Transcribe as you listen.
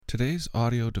Today's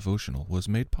audio devotional was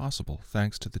made possible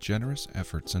thanks to the generous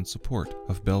efforts and support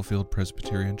of Bellefield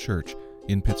Presbyterian Church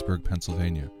in Pittsburgh,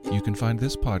 Pennsylvania. You can find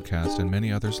this podcast and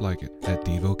many others like it at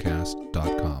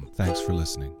Devocast.com. Thanks for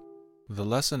listening. The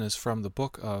lesson is from the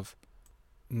book of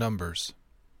Numbers.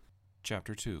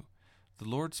 Chapter 2. The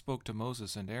Lord spoke to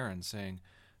Moses and Aaron, saying,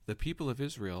 "The people of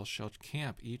Israel shall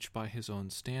camp each by his own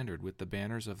standard with the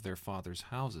banners of their fathers'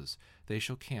 houses. They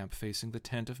shall camp facing the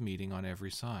tent of meeting on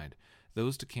every side.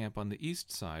 Those to camp on the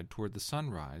east side toward the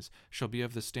sunrise shall be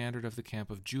of the standard of the camp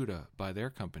of Judah by their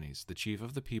companies, the chief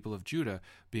of the people of Judah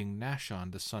being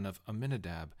Nahshon the son of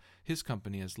Amminadab, his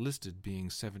company as listed being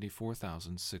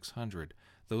 74,600.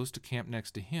 Those to camp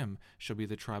next to him shall be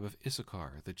the tribe of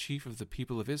Issachar, the chief of the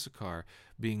people of Issachar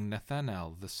being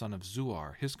Nethanel the son of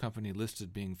Zuar, his company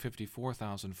listed being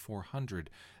 54,400.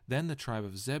 Then the tribe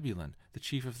of Zebulun, the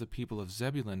chief of the people of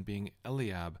Zebulun being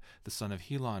Eliab the son of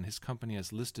Helon, his company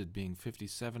as listed being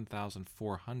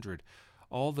 57,400.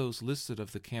 All those listed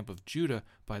of the camp of Judah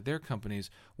by their companies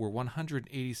were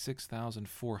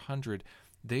 186,400.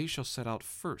 They shall set out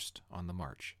first on the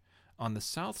march. On the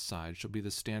south side shall be the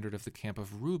standard of the camp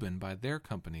of Reuben by their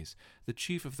companies, the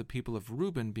chief of the people of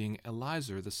Reuben being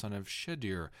Elizur the son of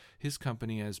Shedir, his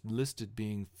company as listed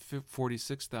being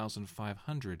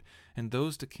 46,500. And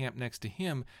those to camp next to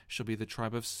him shall be the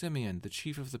tribe of Simeon, the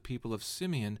chief of the people of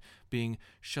Simeon being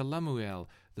Shalamuel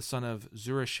the son of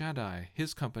Zurishaddai,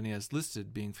 his company as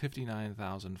listed being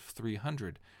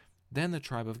 59,300. Then the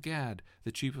tribe of Gad,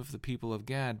 the chief of the people of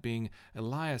Gad being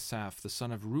Eliasaph the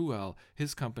son of Ruel,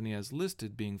 his company as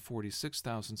listed being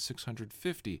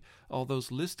 46,650. All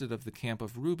those listed of the camp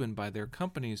of Reuben by their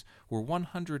companies were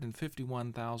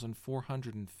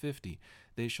 151,450.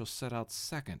 They shall set out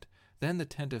second. Then the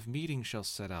tent of meeting shall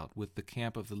set out, with the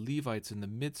camp of the Levites in the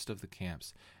midst of the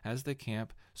camps. As they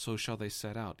camp, so shall they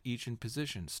set out, each in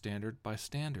position, standard by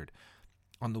standard.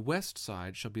 On the west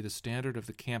side shall be the standard of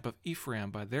the camp of Ephraim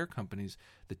by their companies,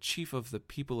 the chief of the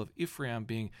people of Ephraim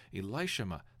being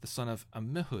Elishama, the son of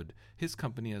Ammihud, his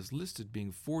company as listed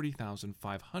being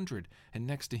 40,500, and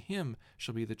next to him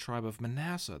shall be the tribe of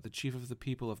Manasseh, the chief of the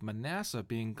people of Manasseh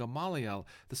being Gamaliel,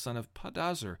 the son of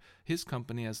Pedazur, his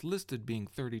company as listed being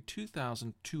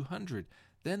 32,200.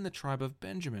 Then the tribe of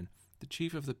Benjamin, the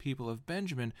chief of the people of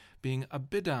Benjamin being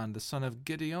Abidan, the son of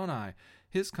Gideoni,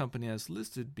 his company as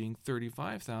listed being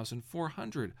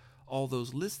 35,400. All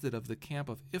those listed of the camp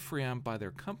of Ephraim by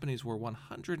their companies were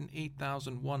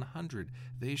 108,100.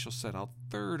 They shall set out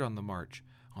third on the march.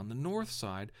 On the north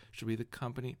side shall be the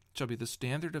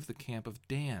standard of the camp of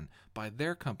Dan by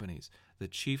their companies, the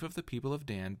chief of the people of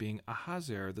Dan being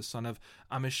Ahazer the son of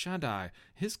Ammishaddai,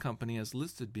 his company as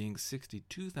listed being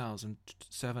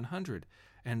 62,700.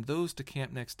 And those to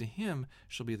camp next to him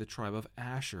shall be the tribe of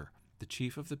Asher, the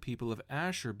chief of the people of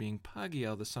Asher being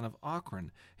Pagiel the son of Ochran,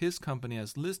 his company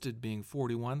as listed being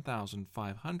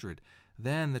 41,500.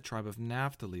 Then the tribe of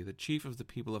Naphtali, the chief of the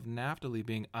people of Naphtali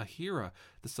being Ahira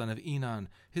the son of Enan,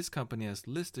 his company as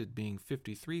listed being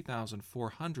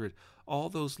 53,400. All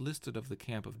those listed of the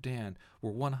camp of Dan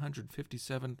were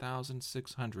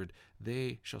 157,600.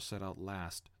 They shall set out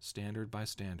last, standard by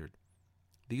standard.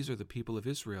 These are the people of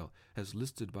Israel, as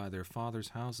listed by their fathers'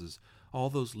 houses. All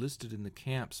those listed in the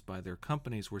camps by their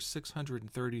companies were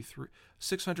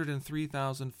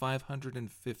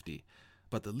 603,550.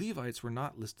 But the Levites were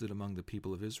not listed among the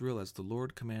people of Israel, as the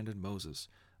Lord commanded Moses.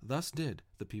 Thus did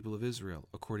the people of Israel,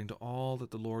 according to all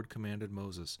that the Lord commanded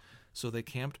Moses. So they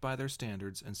camped by their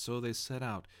standards, and so they set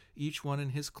out, each one in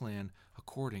his clan,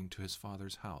 according to his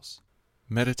father's house.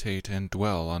 Meditate and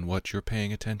dwell on what you're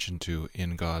paying attention to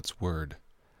in God's Word.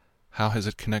 How has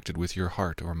it connected with your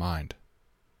heart or mind?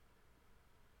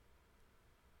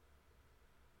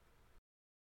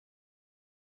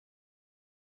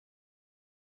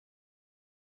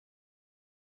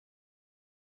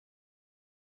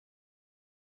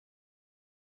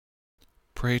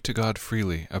 Pray to God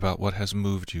freely about what has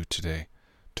moved you today.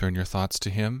 Turn your thoughts to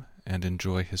Him and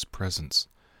enjoy His presence.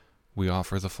 We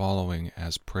offer the following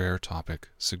as prayer topic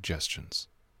suggestions.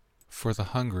 For the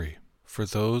hungry, for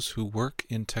those who work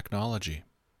in technology.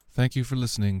 Thank you for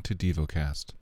listening to Devocast.